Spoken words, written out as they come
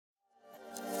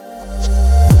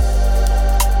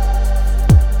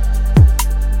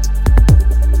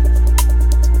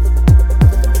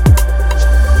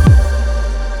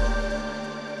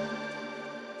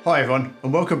everyone,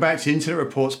 and welcome back to Internet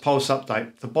Report's Pulse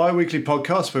Update, the bi-weekly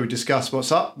podcast where we discuss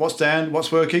what's up, what's down,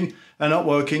 what's working and not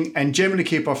working, and generally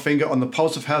keep our finger on the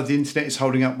pulse of how the internet is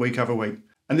holding up week over week.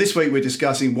 And this week we're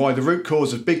discussing why the root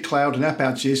cause of big cloud and app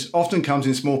outages often comes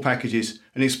in small packages,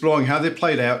 and exploring how they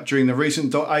played out during the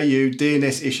recent .au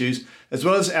DNS issues, as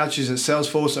well as outages at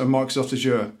Salesforce and Microsoft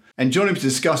Azure. And joining me to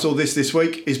discuss all this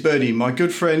week is Bernie, my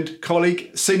good friend,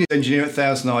 colleague, senior engineer at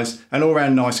Thousand Eyes, and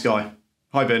all-round nice guy.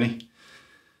 Hi, Bernie.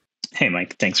 Hey,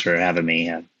 Mike. Thanks for having me.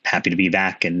 Happy to be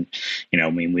back. And,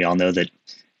 we all know that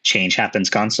change happens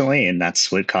constantly, and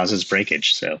that's what causes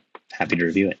breakage. So happy to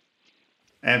review it.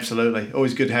 Absolutely.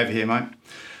 Always good to have you here, mate.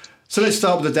 So let's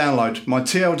start with the download. My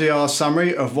TLDR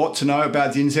summary of what to know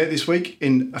about the internet this week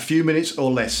in a few minutes or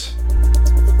less.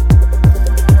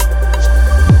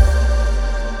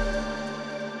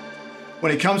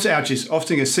 When it comes to outages,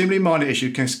 often a seemingly minor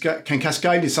issue can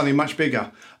cascade into something much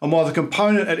bigger. And while the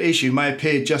component at issue may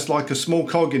appear just like a small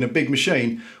cog in a big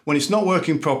machine, when it's not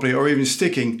working properly or even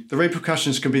sticking, the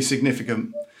repercussions can be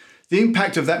significant. The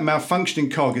impact of that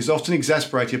malfunctioning cog is often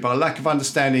exacerbated by a lack of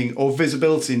understanding or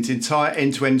visibility into the entire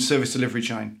end-to-end service delivery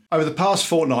chain. Over the past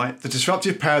fortnight, the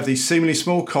disruptive power of these seemingly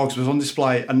small cogs was on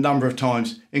display a number of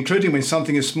times, including when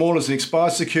something as small as an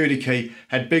expired security key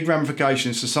had big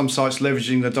ramifications for some sites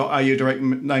leveraging the .au direct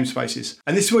namespaces.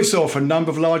 And this is what we saw for a number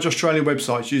of large Australian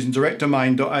websites using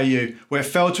directdomain.au, where it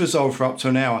failed to resolve for up to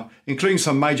an hour, including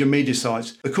some major media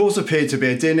sites. The cause appeared to be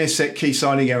a DNS set key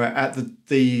signing error at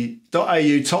the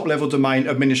 .au top-level domain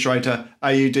administrator,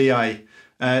 AUDA.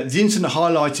 The incident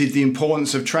highlighted the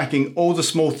importance of tracking all the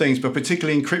small things, but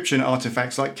particularly encryption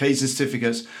artifacts like keys and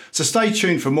certificates. So stay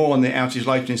tuned for more on the outage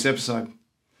later in this episode.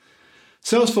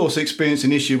 Salesforce experienced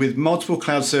an issue with multiple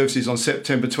cloud services on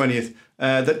September 20th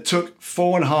that took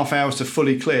 4.5 hours to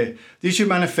fully clear. The issue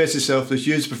manifests itself as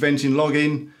users preventing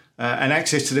login and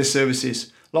access to their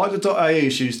services. Like the .au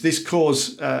issues, the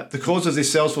cause of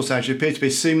this Salesforce outage appeared to be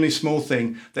a seemingly small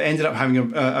thing that ended up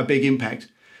having a big impact.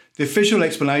 The official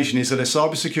explanation is that a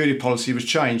cybersecurity policy was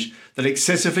changed that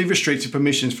excessively restricted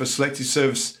permissions for selected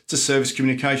service-to-service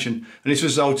communication, and this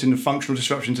resulted in a functional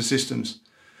disruption to systems.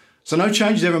 So no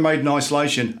change is ever made in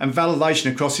isolation, and validation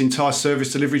across the entire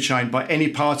service delivery chain by any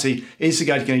party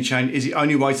instigating any change is the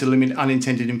only way to limit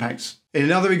unintended impacts. In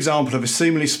another example of a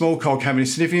seemingly small cog having a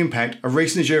significant impact, a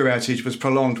recent Azure outage was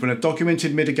prolonged when a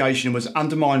documented mitigation was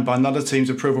undermined by another team's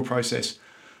approval process.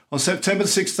 On September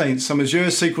 16th, some Azure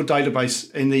SQL database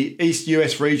in the East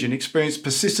US region experienced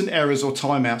persistent errors or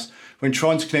timeouts when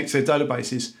trying to connect to their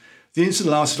databases. The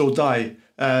incident lasted all day,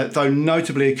 though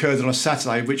notably occurred on a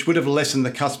Saturday, which would have lessened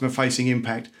the customer-facing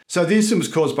impact. So the incident was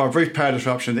caused by a brief power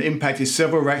disruption that impacted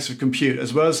several racks of compute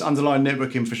as well as underlying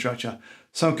network infrastructure.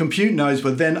 Some compute nodes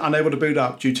were then unable to boot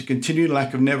up due to continued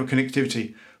lack of network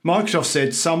connectivity. Microsoft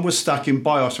said some were stuck in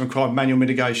BIOS and required manual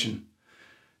mitigation.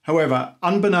 However,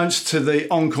 unbeknownst to the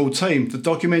on-call team, the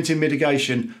documented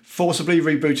mitigation forcibly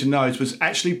rebooted nodes was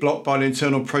actually blocked by an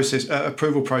internal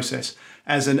approval process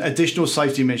as an additional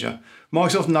safety measure.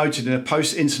 Microsoft noted in a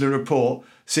post-incident report,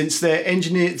 since their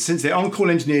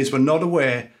on-call engineers were not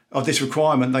aware of this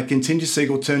requirement, they continued to seek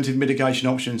alternative mitigation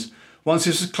options. Once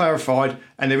this was clarified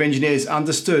and their engineers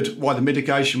understood why the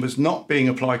mitigation was not being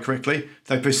applied correctly,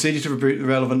 they proceeded to reboot the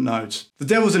relevant nodes. The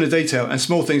devil's in the detail, and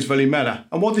small things really matter.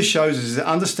 And what this shows us is that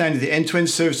understanding the end-to-end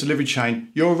service delivery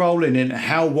chain, your role in it, and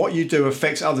how what you do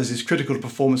affects others is critical to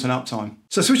performance and uptime.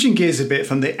 So switching gears a bit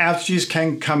from the outages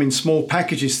can come in small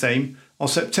packages theme, on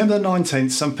September 19th,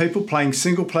 some people playing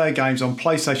single-player games on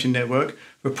PlayStation Network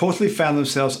reportedly found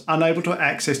themselves unable to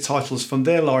access titles from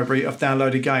their library of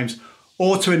downloaded games,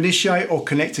 or to initiate or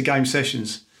connect to game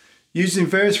sessions. Users in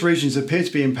various regions appeared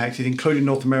to be impacted, including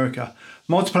North America.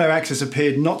 Multiplayer access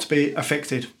appeared not to be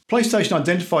affected. PlayStation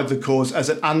identified the cause as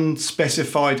an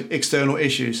unspecified external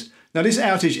issues. Now, this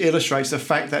outage illustrates the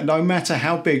fact that no matter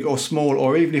how big or small,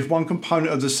 or even if one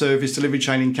component of the service delivery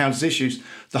chain encounters issues,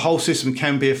 the whole system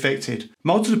can be affected.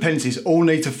 Multiple dependencies all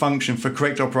need to function for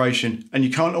correct operation, and you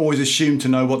can't always assume to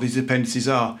know what these dependencies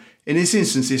are. In this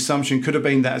instance, the assumption could have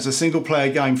been that as a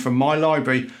single-player game from my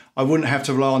library, I wouldn't have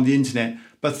to rely on the internet.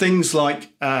 But things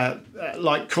like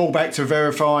callback to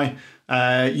verify,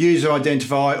 user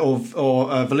identify, or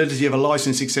validity of a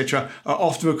license, etc., are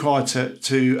often required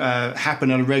to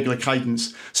happen on a regular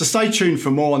cadence. So stay tuned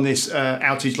for more on this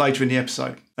outage later in the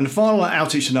episode. And the final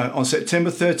outage to note, on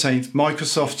September 13th,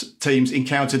 Microsoft Teams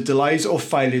encountered delays or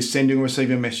failures sending or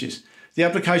receiving messages. The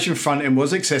application front end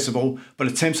was accessible, but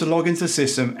attempts to log into the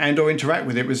system and or interact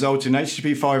with it resulted in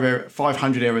HTTP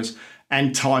 500 errors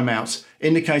and timeouts,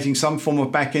 indicating some form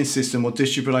of back-end system or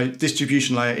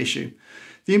distribution layer issue.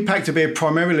 The impact appeared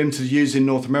primarily limited to users in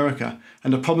North America,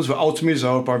 and the problems were ultimately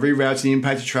resolved by rerouting the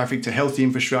impacted traffic to healthy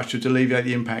infrastructure to alleviate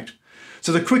the impact.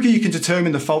 So the quicker you can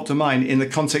determine the fault domain in the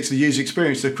context of the user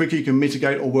experience, the quicker you can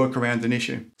mitigate or work around an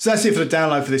issue. So that's it for the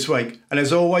download for this week. And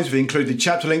as always, we included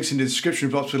chapter links in the description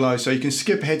box below so you can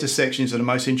skip ahead to sections that are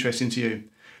most interesting to you.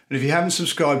 And if you haven't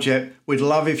subscribed yet, we'd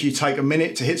love if you take a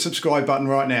minute to hit the subscribe button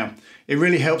right now. It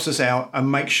really helps us out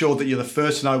and makes sure that you're the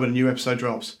first to know when a new episode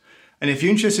drops. And if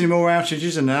you're interested in more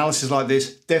outages and analysis like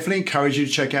this, definitely encourage you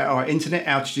to check out our Internet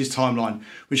Outages timeline,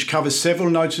 which covers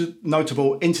several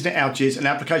notable Internet outages and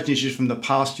application issues from the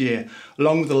past year,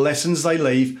 along with the lessons they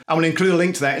leave. And we'll include a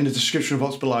link to that in the description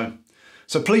box below.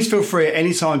 So please feel free at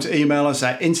any time to email us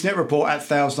at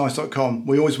internetreport@thousandnice.com.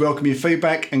 We always welcome your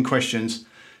feedback and questions.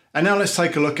 And now let's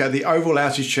take a look at the overall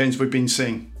outage trends we've been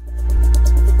seeing.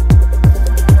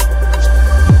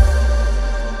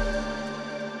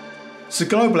 So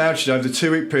global outage over the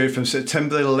 2-week period from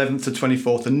September the 11th to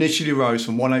 24th initially rose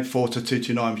from 184 to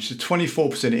 229, which is a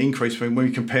 24% increase when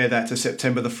we compare that to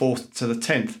September the 4th to the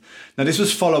 10th. Now this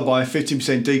was followed by a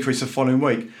 15% decrease the following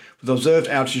week, with observed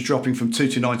outages dropping from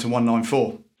 229 to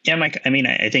 194. Yeah, Mike, I mean,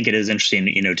 I think it is interesting,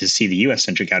 to see the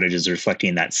U.S.-centric outages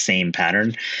reflecting that same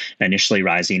pattern, initially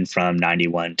rising from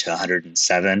 91 to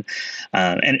 107,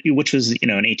 and which was, an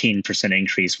 18%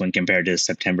 increase when compared to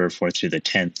September 4th through the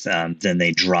 10th. Then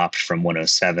they dropped from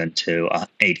 107 to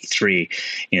 83,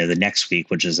 the next week,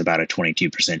 which is about a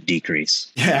 22%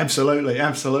 decrease. Yeah, absolutely.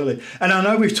 And I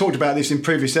know we've talked about this in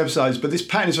previous episodes, but this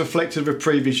pattern is reflective of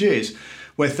previous years,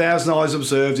 where Thousand Eyes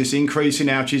observed this increase in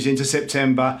outages into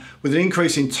September, with an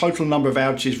increase in total number of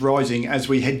outages rising as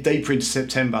we head deeper into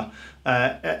September,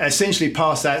 essentially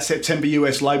past that September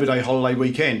US Labor Day holiday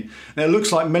weekend. Now, it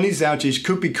looks like many of these outages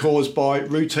could be caused by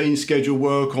routine scheduled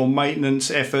work or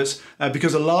maintenance efforts,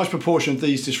 because a large proportion of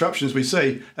these disruptions we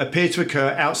see appear to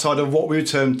occur outside of what we would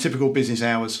term typical business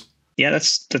hours. Yeah,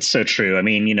 that's so true. I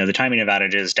mean, the timing of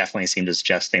outages definitely seem to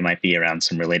suggest they might be around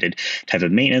some related type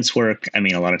of maintenance work. I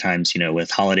mean, a lot of times, with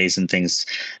holidays and things,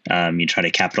 you try to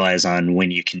capitalize on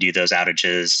when you can do those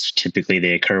outages. Typically,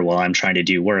 they occur while I'm trying to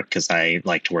do work because I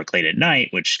like to work late at night,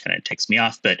 which kind of takes me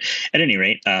off. But at any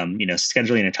rate,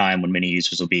 scheduling a time when many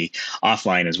users will be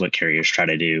offline is what carriers try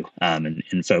to do and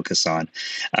focus on,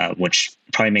 which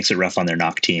probably makes it rough on their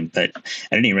NOC team. But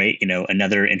at any rate,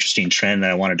 another interesting trend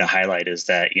that I wanted to highlight is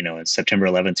that, in September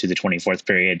 11th through the 24th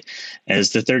period,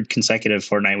 as the third consecutive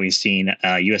fortnight we've seen,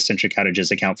 U.S.-centric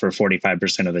outages account for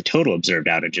 45% of the total observed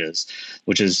outages,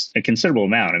 which is a considerable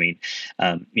amount. I mean,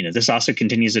 this also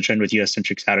continues the trend with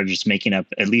U.S.-centric outages making up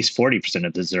at least 40%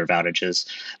 of the observed outages,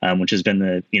 which has been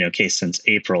the case since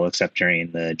April, except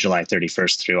during the July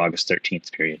 31st through August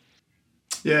 13th period.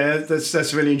 Yeah,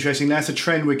 that's really interesting. That's a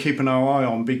trend we're keeping our eye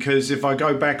on, because if I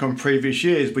go back on previous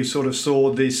years, we sort of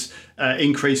saw this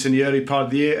increase in the early part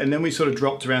of the year, and then we sort of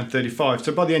dropped around 35.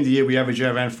 So by the end of the year, we average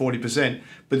around 40%.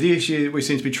 But this year, we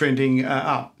seem to be trending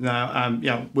up.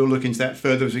 Now, we'll look into that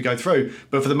further as we go through.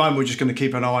 But for the moment, we're just going to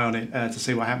keep an eye on it to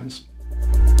see what happens.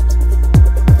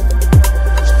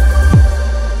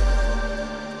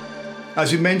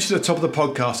 As we mentioned at the top of the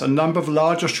podcast, a number of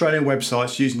large Australian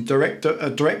websites using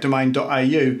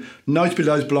directdomain.au, notably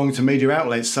those belonging to media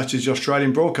outlets such as the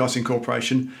Australian Broadcasting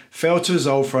Corporation, failed to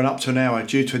resolve for up to an hour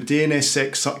due to a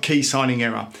DNSSEC key signing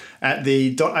error at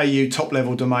the .au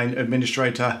top-level domain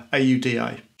administrator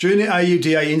AUDA. During the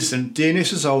AUDA incident,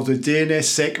 DNS resolved the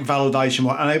DNSSEC validation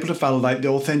while unable to validate the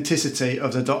authenticity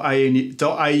of the .au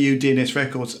DNS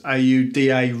records,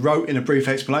 AUDA wrote in a brief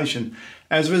explanation.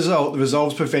 As a result, the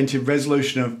resolves prevented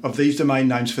resolution of these domain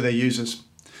names for their users.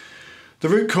 The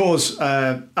root cause,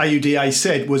 AUDA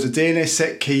said, was a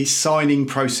DNSSEC key signing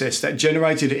process that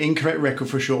generated an incorrect record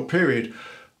for a short period.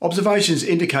 Observations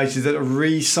indicated that a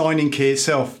re-signing key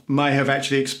itself may have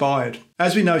actually expired.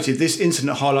 As we noted, this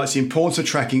incident highlights the importance of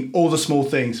tracking all the small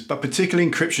things, but particularly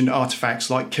encryption artifacts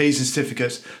like keys and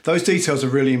certificates. Those details are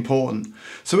really important.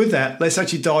 So with that, let's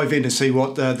actually dive in and see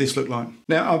what this looked like.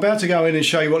 Now, I'm about to go in and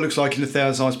show you what it looks like in the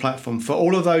Thousand Eyes platform. For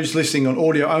all of those listening on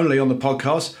audio only on the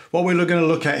podcast, what we're going to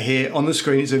look at here on the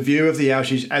screen is a view of the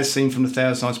outage as seen from the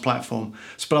Thousand Eyes platform.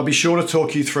 But I'll be sure to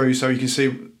talk you through so you can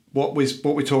see what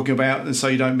we're talking about and so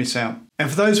you don't miss out. And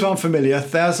for those who aren't familiar,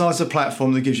 Thousand Eyes is a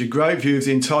platform that gives you a great view of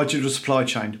the entire digital supply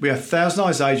chain. We have Thousand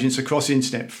Eyes agents across the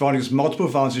internet providing us multiple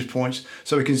vantage points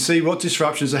so we can see what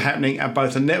disruptions are happening at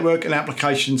both the network and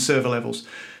application server levels.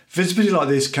 Visibility like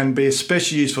this can be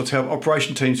especially useful to help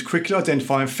operation teams quickly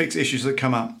identify and fix issues that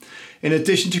come up, in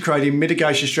addition to creating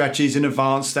mitigation strategies in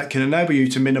advance that can enable you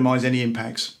to minimize any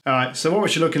impacts. All right, so what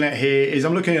we're looking at here is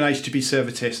I'm looking at an HTTP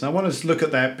server test, and I want to look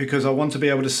at that because I want to be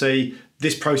able to see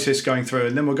this process going through,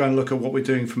 and then we're going to look at what we're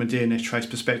doing from a DNS trace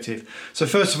perspective. So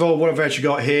first of all, what I've actually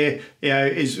got here,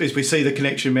 is we see the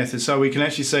connection method. So we can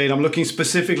actually see, and I'm looking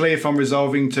specifically if I'm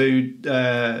resolving to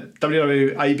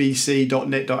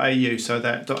www.abc.net.au, so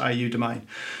that .au domain.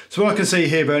 So what I can see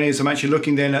here, Bernie, is I'm actually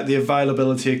looking then at the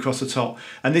availability across the top,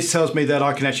 and this tells me that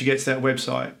I can actually get to that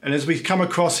website. And as we come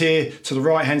across here to the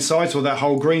right hand side, so that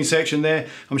whole green section there,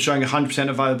 I'm showing 100%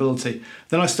 availability.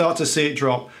 Then I start to see it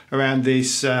drop around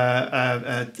this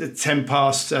 10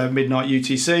 past midnight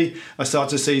UTC. I start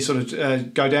to see sort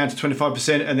of go down to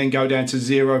 25% and then go down to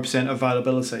 0%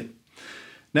 availability.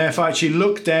 Now, if I actually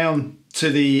look down to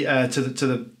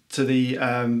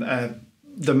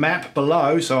the map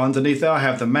below, so underneath there I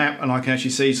have the map and I can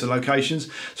actually see some locations.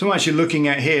 So I'm actually looking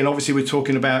at here, and obviously we're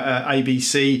talking about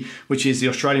ABC, which is the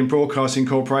Australian Broadcasting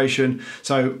Corporation.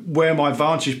 So where my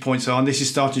vantage points are, and this is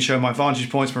starting to show my vantage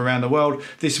points from around the world.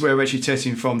 This is where we're actually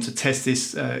testing from to test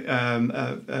this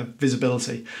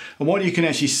visibility. And what you can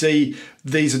actually see,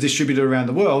 these are distributed around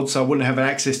the world, so I wouldn't have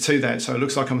access to that. So it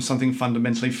looks like I'm something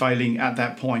fundamentally failing at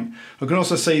that point. I can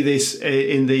also see this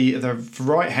in the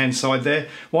right-hand side there.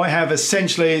 What I have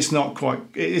essentially, it's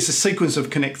a sequence of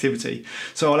connectivity.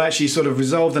 So I'll actually sort of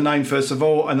resolve the name first of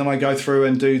all, and then I go through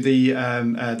and do the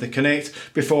connect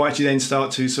before I actually then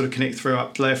start to sort of connect through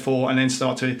up to layer 4 and then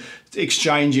start to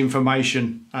exchange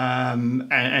information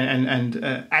and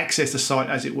access the site,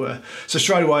 as it were. So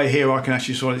straight away here I can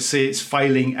actually sort of see it's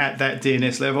failing at that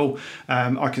DNS level.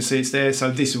 I can see it's there,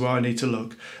 so this is where I need to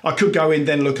look. I could go in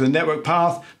then look at the network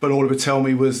path, but all it would tell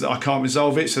me was that I can't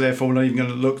resolve it, so therefore I'm not even going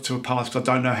to look to a path because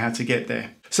I don't know how to get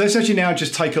there. So let's actually now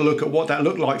just take a look at what that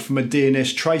looked like from a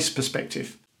DNS trace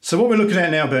perspective. So what we're looking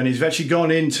at now, Bernie, is we've actually gone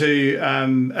into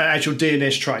an actual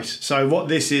DNS trace. So what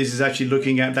this is actually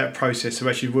looking at that process. So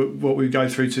actually what we go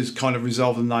through to kind of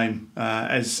resolve the name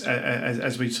as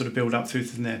we sort of build up through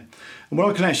from there. And what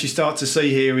I can actually start to see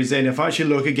here is then if I actually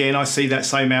look again, I see that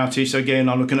same outage. So again,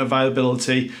 I'm looking at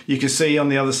availability. You can see on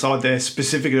the other side there,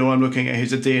 specifically what I'm looking at,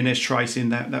 here's a DNS trace in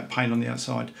that pane on the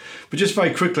outside. But just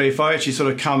very quickly, if I actually sort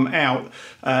of come out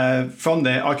from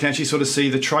there, I can actually sort of see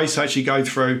the trace actually go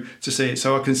through to see it.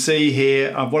 So I can see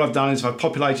here, what I've done is I've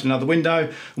populated another window.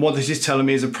 And what this is telling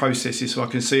me is a processes. So I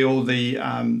can see all the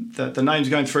names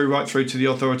going through right through to the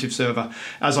authoritative server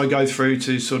as I go through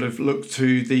to sort of look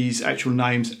to these actual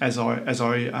names as I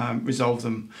resolve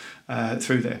them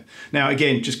through there. Now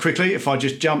again, just quickly, if I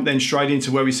just jump then straight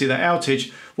into where we see that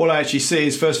outage, what I actually see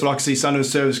is, first of all, I can see some of the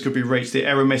servers could be reached, the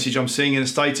error message I'm seeing in the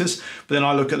status, but then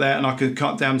I look at that and I can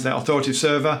cut down to that authoritative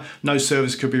server, no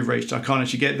servers could be reached. I can't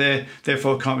actually get there,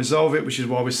 therefore I can't resolve it, which is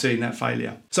why we're seeing that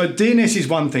failure. So DNS is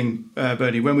one thing,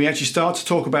 Bernie. When we actually start to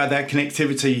talk about that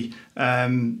connectivity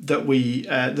that we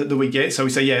get, so we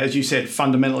say, yeah, as you said,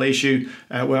 fundamental issue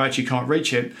where I actually can't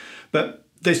reach it, but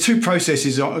there's two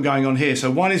processes going on here.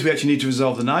 So one is we actually need to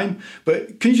resolve the name,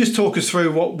 but can you just talk us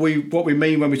through what we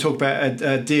mean when we talk about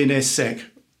a DNSSEC?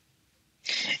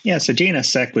 Yeah, so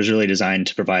DNSSEC was really designed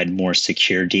to provide more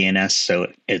secure DNS.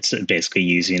 So it's basically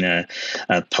using a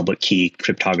public key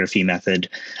cryptography method.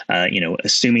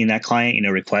 Assuming that client,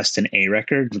 requests an A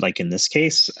record, like in this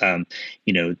case,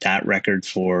 that record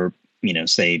for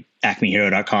say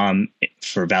acmehero.com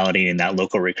for validating that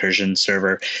local recursion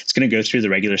server, it's going to go through the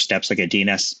regular steps like a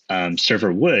DNS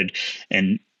server would.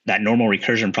 And that normal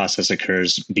recursion process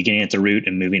occurs beginning at the root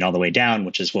and moving all the way down,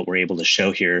 which is what we're able to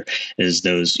show here is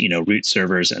those, root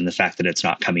servers and the fact that it's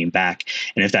not coming back.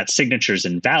 And if that signature is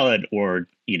invalid or,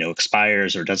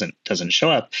 expires or doesn't show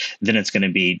up, then it's going to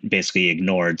be basically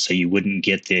ignored. So you wouldn't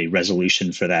get the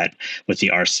resolution for that with the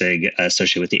RSIG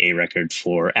associated with the A record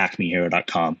for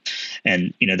acmehero.com.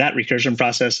 And, that recursion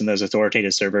process and those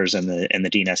authoritative servers and the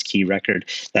DNS key record,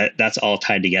 that's all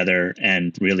tied together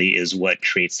and really is what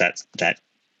creates that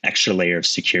extra layer of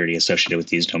security associated with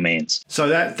these domains. So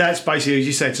that's basically, as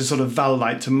you said, to sort of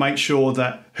validate, to make sure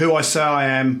that who I say I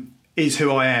am is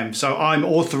who I am. So I'm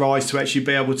authorized to actually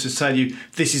be able to tell you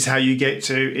this is how you get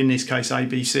to, in this case,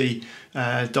 abc.net.au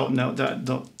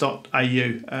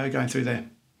going through there.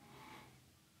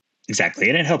 Exactly.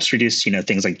 And it helps reduce,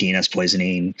 things like DNS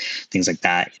poisoning, things like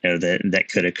that, that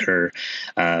could occur,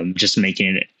 just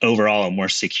making it overall a more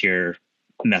secure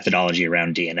methodology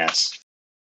around DNS.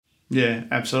 Yeah,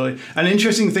 absolutely. An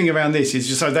interesting thing around this is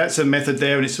just so that's a method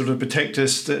there, and it's sort of protect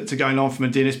us to going on from a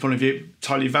DNS point of view,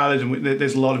 totally valid, and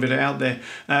there's a lot of it out there.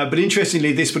 But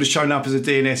interestingly, this would have shown up as a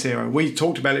DNS error. We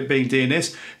talked about it being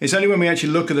DNS. It's only when we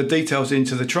actually look at the details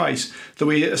into the trace that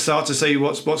we start to see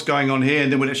what's going on here, and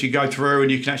then we'll actually go through,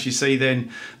 and you can actually see then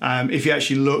if you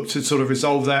actually look to sort of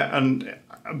resolve that. And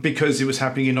because it was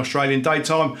happening in Australian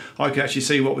daytime, I could actually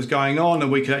see what was going on,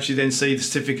 and we could actually then see the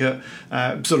certificate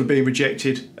sort of being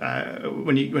rejected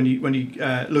when you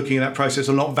looking at that process,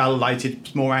 or not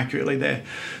validated more accurately there.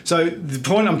 So the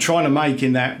point I'm trying to make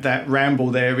in that ramble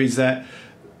there is that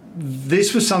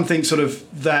this was something sort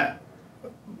of that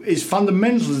is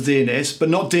fundamental to DNS, but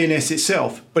not DNS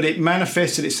itself, but it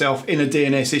manifested itself in a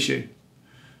DNS issue.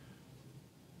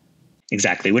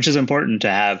 Exactly, which is important to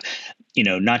have,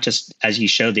 not just as you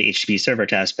show the HTTP server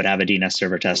test, but have a DNS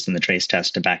server test and the trace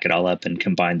test to back it all up and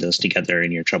combine those together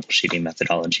in your troubleshooting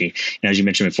methodology. As you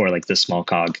mentioned before, like the small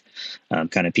cog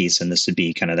kind of piece, and this would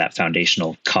be kind of that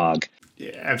foundational cog.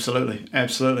 Yeah,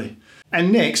 absolutely.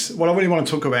 And next, what I really want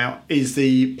to talk about is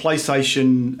the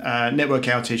PlayStation network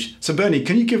outage. So Bernie,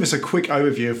 can you give us a quick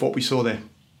overview of what we saw there?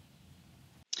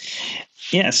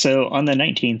 Yeah, so on the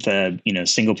 19th,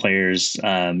 single players,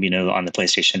 on the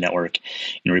PlayStation Network,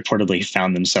 reportedly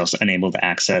found themselves unable to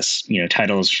access,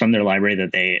 titles from their library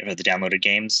or the downloaded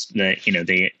games that,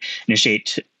 they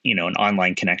initiate, an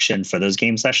online connection for those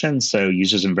game sessions. So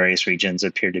users in various regions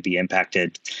appeared to be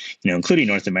impacted, including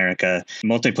North America.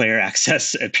 Multiplayer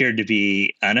access appeared to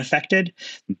be unaffected,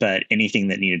 but anything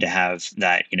that needed to have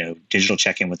that, digital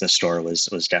check-in with the store was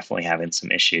definitely having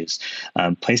some issues.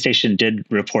 PlayStation did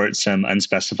report some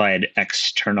unspecified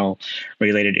external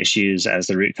related issues as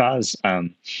the root cause,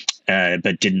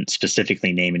 but didn't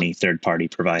specifically name any third-party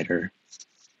provider.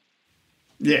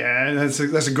 Yeah, that's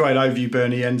a great overview,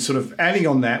 Bernie. And sort of adding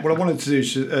on that, what I wanted to do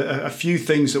is a few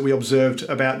things that we observed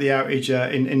about the outage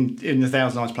in the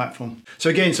Thousand Eyes platform. So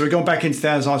we're going back into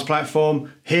Thousand Eyes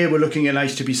platform. Here we're looking at an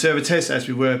HTTP server test as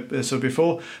we were sort of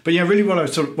before. But really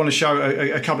want to show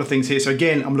a couple of things here. So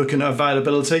again, I'm looking at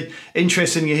availability.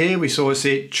 Interestingly here, we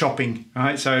see it chopping.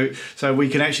 Right, so we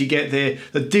can actually get there.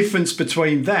 The difference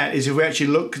between that is if we actually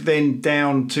look then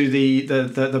down to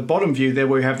the bottom view there,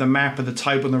 where we have the map and the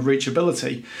table and the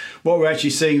reachability. What we're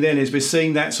actually seeing then is we're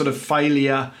seeing that sort of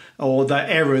failure, or the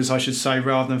errors, I should say,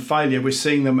 rather than failure. We're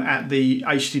seeing them at the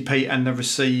HTTP and the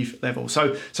receive level.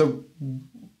 So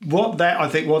what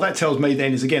that tells me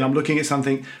then is, again, I'm looking at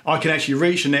something, I can actually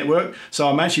reach a network, so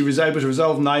I'm actually able to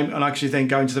resolve the name, and actually then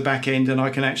go into the back end, and I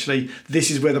can actually,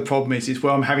 this is where the problem is. It's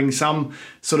where I'm having some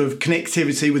sort of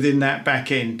connectivity within that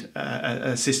back end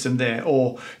system there,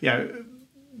 or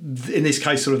in this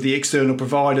case, sort of the external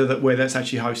provider where that's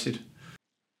actually hosted.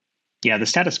 Yeah, the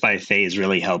status by phase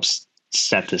really helps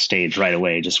set the stage right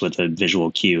away, just with a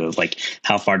visual cue of like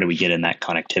how far do we get in that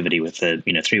connectivity with the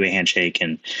three-way handshake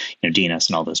and DNS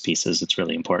and all those pieces. It's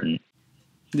really important.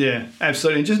 Yeah,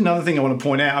 absolutely. And just another thing I want to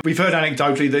point out, we've heard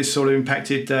anecdotally this sort of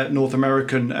impacted North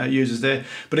American users there.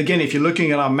 But again, if you're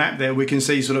looking at our map there, we can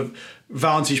see sort of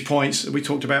vantage points we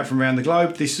talked about from around the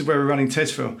globe. This is where we're running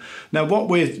tests for. Now, what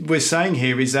we're saying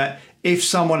here is that if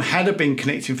someone had been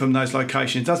connecting from those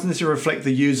locations, it doesn't necessarily reflect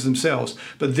the users themselves,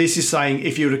 but this is saying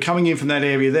if you were coming in from that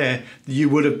area there, you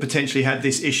would have potentially had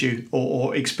this issue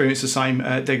or experienced the same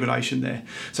degradation there.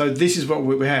 So this is what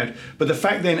we had. But the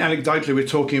fact then, anecdotally, we're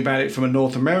talking about it from a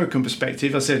North American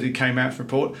perspective. I said it came out for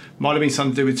report. Might have been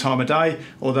something to do with time of day,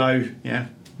 although,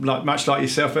 much like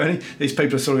yourself, Ernie, these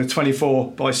people are sort of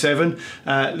 24/7,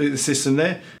 the system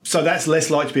there. So that's less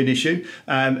likely to be an issue.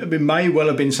 It may well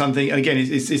have been something, and again,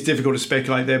 it's difficult to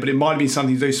speculate there, but it might have been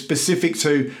something to do specific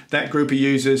to that group of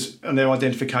users and their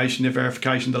identification, their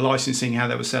verification, the licensing, how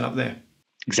that was set up there.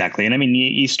 Exactly. And I mean,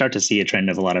 you start to see a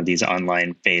trend of a lot of these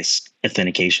online-based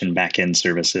authentication backend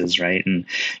services, right? And,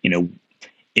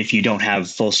 if you don't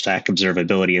have full stack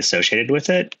observability associated with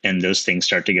it and those things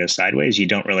start to go sideways, you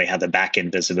don't really have the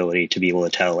backend visibility to be able to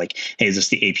tell, like, hey, is this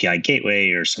the API gateway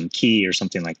or some key or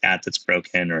something like that that's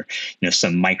broken, or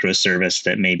some microservice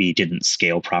that maybe didn't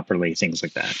scale properly, things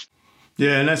like that.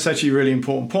 Yeah, and that's actually a really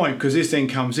important point, because this then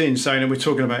comes in saying that we're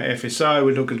talking about FSO,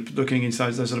 we're looking into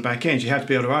those sort of back ends. You have to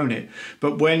be able to own it.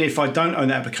 But if I don't own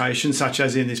the application, such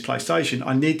as in this PlayStation,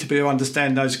 I need to be able to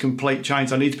understand those complete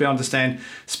chains. I need to be able to understand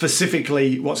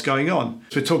specifically what's going on.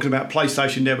 So we're talking about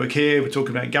PlayStation Network here, we're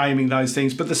talking about gaming, those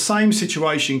things, but the same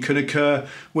situation can occur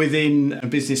within a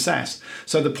business SaaS.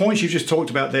 So the points you've just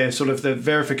talked about there, sort of the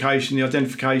verification, the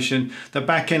identification, the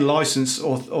back end license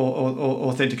or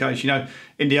authentication,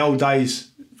 in the old days,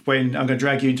 when I'm going to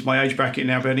drag you into my age bracket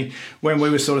now, Bernie, when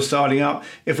we were sort of starting up,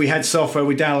 if we had software,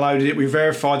 we downloaded it, we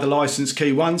verified the license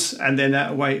key once, and then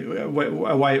that away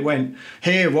it went.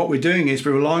 Here, what we're doing is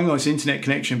we're relying on this internet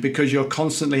connection, because you're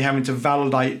constantly having to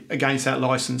validate against that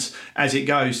license as it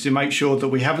goes to make sure that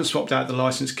we haven't swapped out the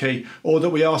license key, or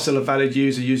that we are still a valid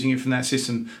user using it from that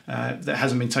system that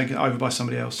hasn't been taken over by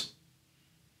somebody else.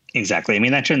 Exactly. I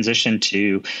mean, that transition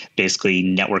to basically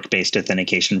network-based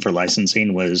authentication for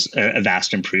licensing was a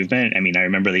vast improvement. I mean, I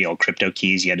remember the old crypto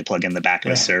keys you had to plug in the back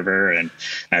of a server, and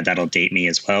that'll date me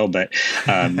as well. But,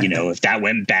 if that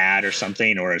went bad or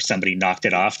something, or if somebody knocked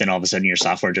it off, then all of a sudden your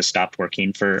software just stopped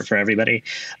working for everybody.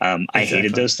 I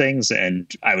hated those things,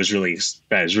 and I was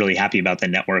really happy about the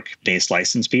network-based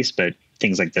license piece, but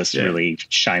things like this really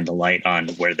shine the light on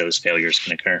where those failures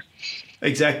can occur.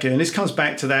 Exactly, and this comes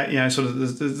back to that, sort of.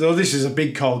 This is a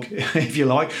big cog, if you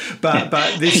like, but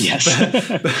this,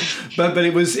 but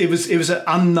it was an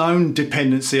unknown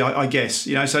dependency, I guess.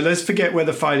 So let's forget where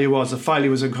the failure was. The failure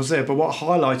was across there, but what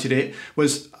highlighted it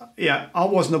was, I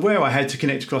wasn't aware I had to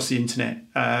connect across the internet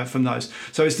from those.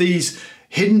 So it's these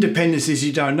hidden dependencies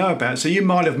you don't know about. So you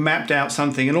might have mapped out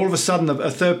something and all of a sudden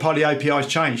a third-party API has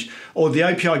changed, or the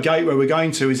API gateway we're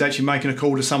going to is actually making a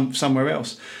call to somewhere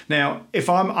else. Now, if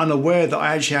I'm unaware that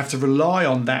I actually have to rely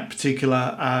on that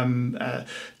particular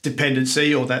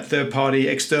dependency or that third-party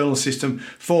external system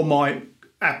for my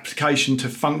application to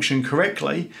function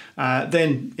correctly,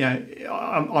 then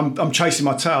I'm chasing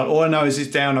my tail. All I know is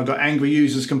it's down, I've got angry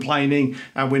users complaining,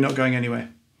 and we're not going anywhere.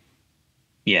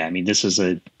 Yeah, I mean, this is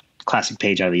a classic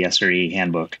page out of the SRE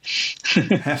handbook.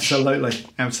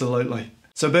 Absolutely.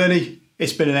 So Bernie,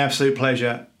 it's been an absolute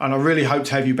pleasure, and I really hope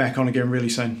to have you back on again really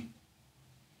soon.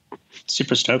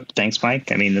 Super stoked. Thanks,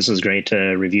 Mike. I mean, this was great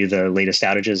to review the latest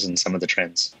outages and some of the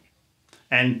trends.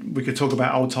 And we could talk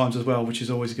about old times as well, which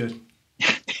is always good.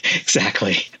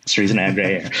 Exactly. That's the reason I have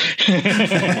gray hair.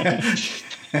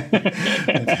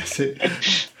 That's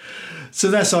it. So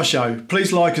that's our show.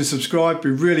 Please like and subscribe.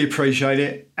 We really appreciate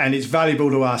it, and it's valuable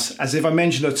to us. As if I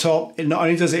mentioned at the top, it not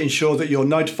only does it ensure that you're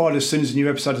notified as soon as a new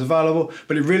episode is available,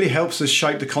 but it really helps us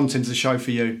shape the content of the show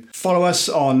for you. Follow us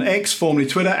on X, formerly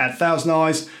Twitter,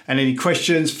 @ThousandEyes, and any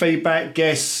questions, feedback,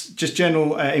 guests, just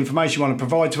general information you want to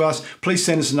provide to us, please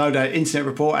send us a note at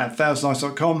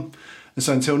internetreport@thousandeyes.com. And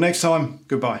so until next time,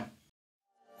 goodbye.